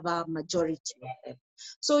doesn't cover majority of them.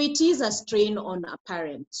 So it is a strain on a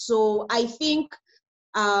parent. So I think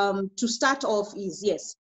to start off is,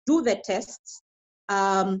 yes, do the tests,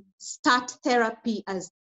 start therapy as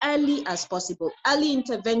early as possible. Early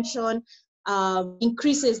intervention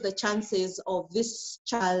increases the chances of this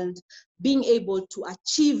child being able to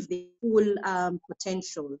achieve the full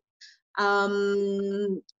potential.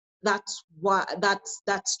 That's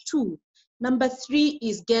two. Number three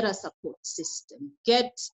is get a support system.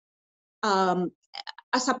 Get a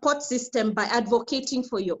support system by advocating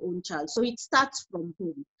for your own child. So it starts from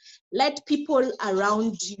home. Let people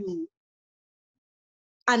around you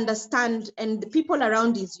understand, and the people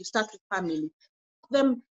around you start with family. Help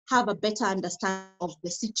them have a better understanding of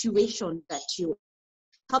the situation that you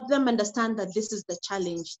help them understand that this is the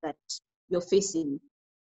challenge that you're facing.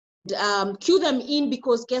 Cue them in,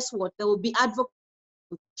 because guess what? There will be advocates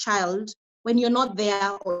for the child when you're not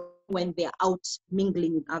there, or when they're out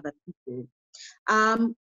mingling with other people.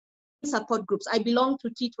 Support groups. I belong to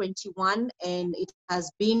T21, and it has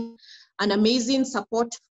been an amazing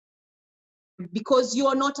support, because you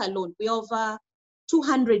are not alone. We're over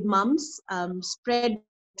 200 moms spread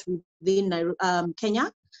within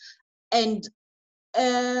Kenya. And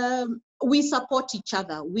we support each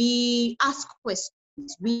other. We ask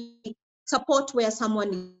questions. We support where someone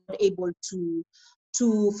is not able to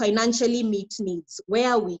financially meet needs,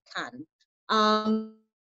 where we can.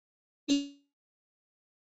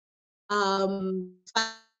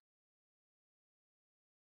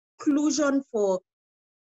 Inclusion for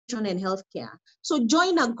and healthcare. So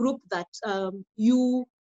join a group that you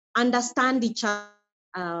understand each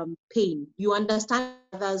other's pain, you understand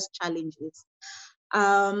others' challenges.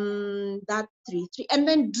 That three, and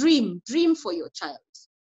then dream for your child.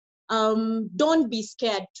 Don't be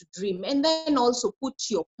scared to dream, and then also put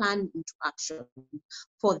your plan into action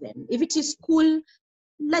for them. If it is school,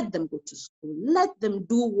 let them go to school. Let them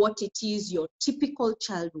do what it is your typical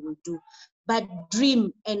child will do, but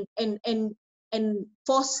dream and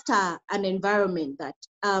foster an environment that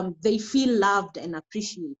they feel loved and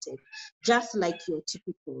appreciated, just like your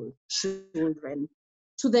typical children.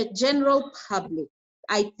 To the general public,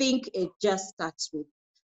 I think it just starts with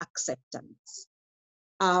acceptance.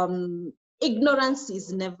 Ignorance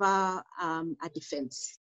is never a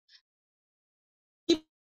defense.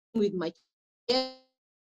 With my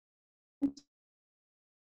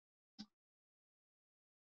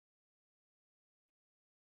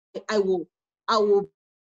I will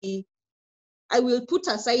put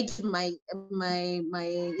aside my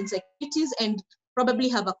insecurities and probably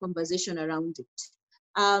have a conversation around it.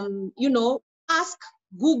 You know, ask,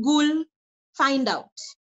 Google, find out.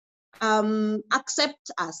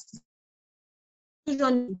 Accept us.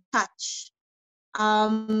 Touch.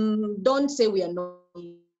 Don't say we are not.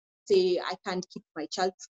 Say I can't keep my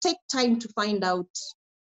child. Take time to find out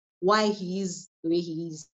why he is the way he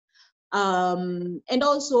is. And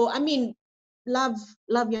also, I mean, love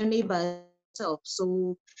your neighbor yourself.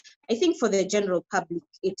 So I think for the general public,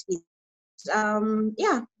 it is,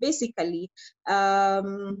 yeah, basically,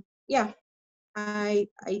 yeah, I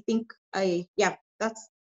think yeah, that's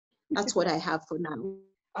what I have for now.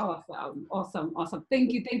 Awesome.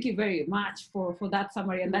 Thank you very much for that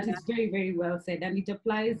summary. And that is very, very well said. And it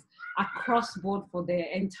applies across board for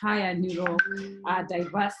the entire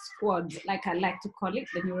neurodiverse squad, like I like to call it,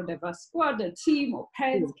 the neurodiverse squad, the team of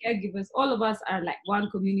parents, caregivers, all of us are like one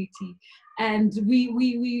community. And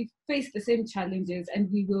we face the same challenges, and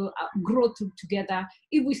we will grow together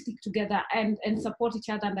if we stick together and support each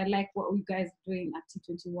other. And I like what you guys are doing at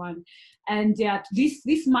T21. And yeah,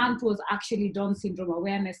 this month was actually Down Syndrome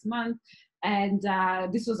Awareness Month. And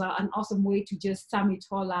this was an awesome way to just sum it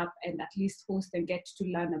all up and at least host and get to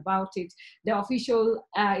learn about it. The official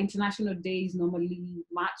International Day is normally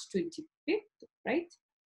March 25th, right?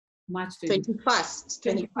 March 21st.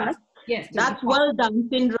 Yes. 21st. That's World Down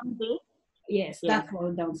Syndrome Day. Yes, that's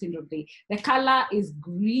World Down Syndrome Day. The color is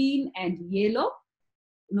green and yellow.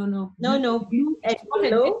 No. Blue and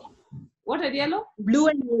yellow. What are yellow? Blue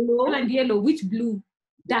and yellow. Blue and yellow. Which blue?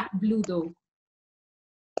 Dark blue though.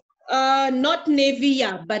 Not navy,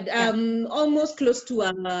 yeah, but almost close to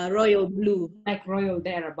royal blue. Like royal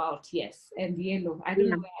thereabout, yes. And yellow. I don't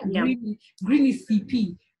know. Green is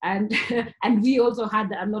CP. And and we also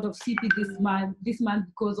had a lot of CP this month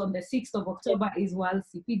because on the 6th of October is World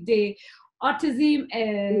CP Day. Autism,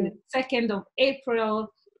 2nd of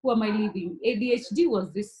April. Who am I leaving? ADHD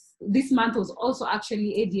was this month was also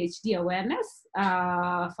actually ADHD awareness.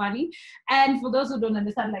 Funny. And for those who don't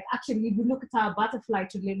understand, like actually, if you look at our butterfly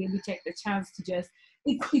today, let me take the chance to just,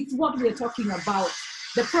 it's what we're talking about.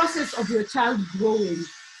 The process of your child growing.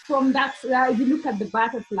 From that, if you look at the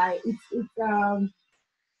butterfly,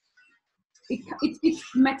 it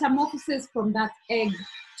metamorphoses from that egg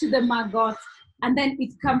to the maggot, and then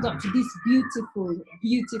it comes up to this beautiful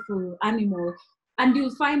animal. And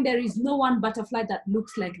you'll find there is no one butterfly that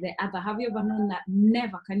looks like the other. Have you ever known that?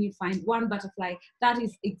 Never can you find one butterfly that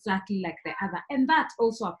is exactly like the other. And that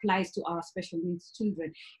also applies to our special needs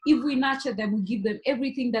children. If we nurture them, we give them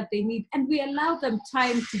everything that they need, and we allow them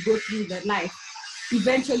time to go through their life,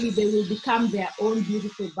 eventually they will become their own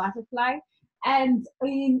beautiful butterfly. And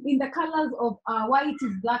in the colors of why it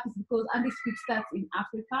is black is because Andy Speak starts in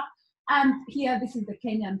Africa. And here, this is the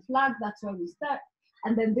Kenyan flag. That's where we start.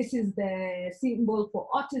 And then this is the symbol for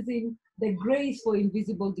autism. The gray is for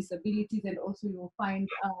invisible disabilities. And also you'll find,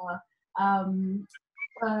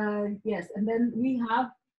 yes. And then we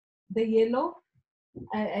have the yellow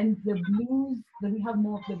and the blues. Then we have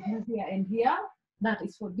more of the blue here and here. That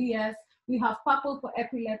is for DS. We have purple for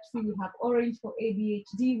epilepsy, we have orange for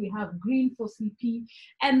ADHD, we have green for CP,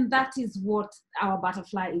 and that is what our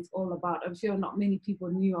butterfly is all about. I'm sure not many people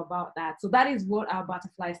knew about that. So that is what our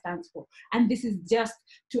butterfly stands for. And this is just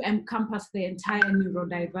to encompass the entire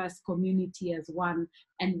neurodiverse community as one,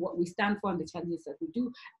 and what we stand for and the challenges that we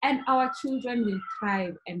do. And our children will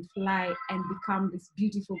thrive and fly and become these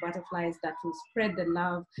beautiful butterflies that will spread the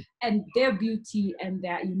love and their beauty and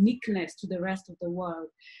their uniqueness to the rest of the world.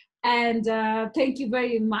 And thank you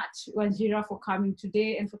very much, Wanjira, for coming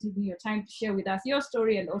today and for taking your time to share with us your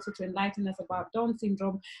story and also to enlighten us about Down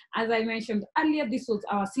syndrome. As I mentioned earlier, this was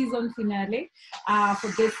our season finale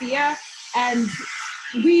for this year. And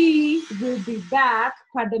we will be back.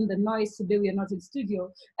 Pardon the noise, today we are not in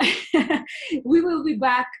studio. We will be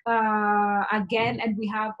back again, and we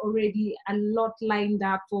have already a lot lined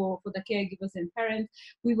up for the caregivers and parents.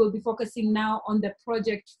 We will be focusing now on the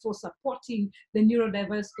project for supporting the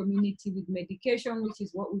neurodiverse community with medication, which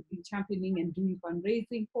is what we've been championing and doing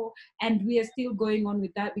fundraising for. And we are still going on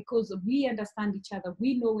with that because we understand each other.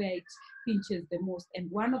 We know where it pinches the most.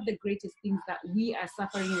 And one of the greatest things that we are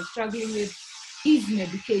suffering and struggling with is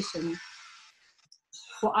medication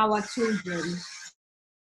for our children.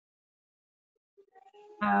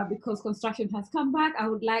 Because construction has come back, I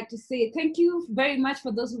would like to say thank you very much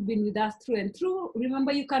for those who've been with us through and through.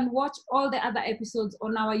 Remember, you can watch all the other episodes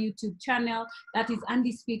on our YouTube channel. That is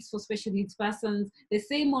Andy Speaks for Special Needs Persons. The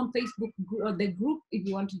same on Facebook, the group, if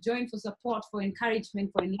you want to join for support, for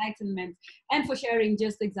encouragement, for enlightenment, and for sharing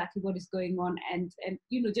just exactly what is going on, and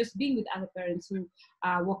you know, just being with other parents who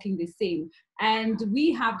are walking the same. And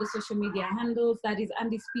we have the social media handles. That is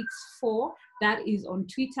Andy Speaks 4. That is on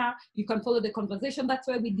Twitter. You can follow the conversation. That's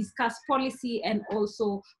where we discuss policy and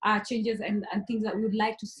also changes and things that we would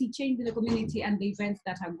like to see change in the community and the events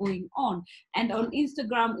that are going on. And on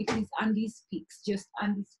Instagram, it is Andy Speaks, just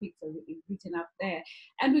Andy Speaks is written up there.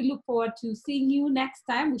 And we look forward to seeing you next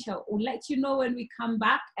time. We'll let you know when we come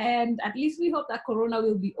back. And at least we hope that Corona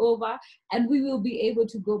will be over and we will be able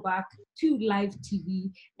to go back to live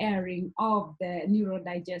TV airing of the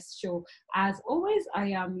NeuroDigest show. As always, I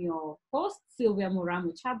am your host, Sylvia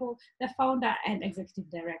Moramu Chabo, the founder and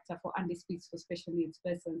executive director for Andy Speaks for Special Needs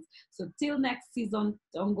Persons. So till next season,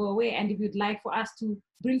 don't go away. And if you'd like for us to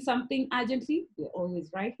bring something urgently, we're always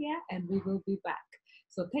right here and we will be back.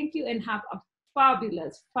 So thank you and have a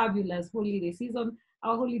fabulous, fabulous holiday season.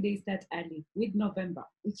 Our holiday starts early, mid-November,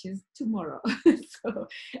 which is tomorrow. So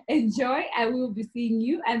enjoy, and we will be seeing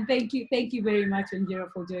you. And thank you very much, Wanjira,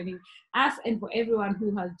 for joining us. And for everyone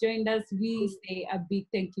who has joined us, we say a big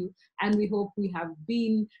thank you. And we hope we have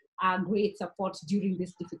been a great support during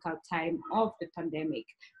this difficult time of the pandemic.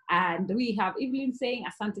 And we have Evelyn saying,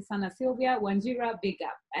 Asante Sana Sylvia, Wanjira, big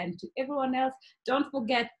up. And to everyone else, don't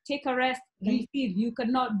forget, take a rest, receive. You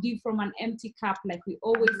cannot give from an empty cup, like we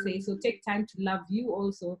always say. So take time to love you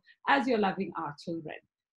also as you're loving our children.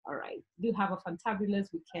 All right. Do have a fantabulous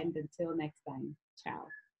weekend. Until next time. Ciao.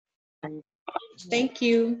 Thank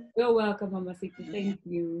you. You're welcome, Mama Siki. Thank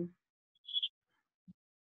you.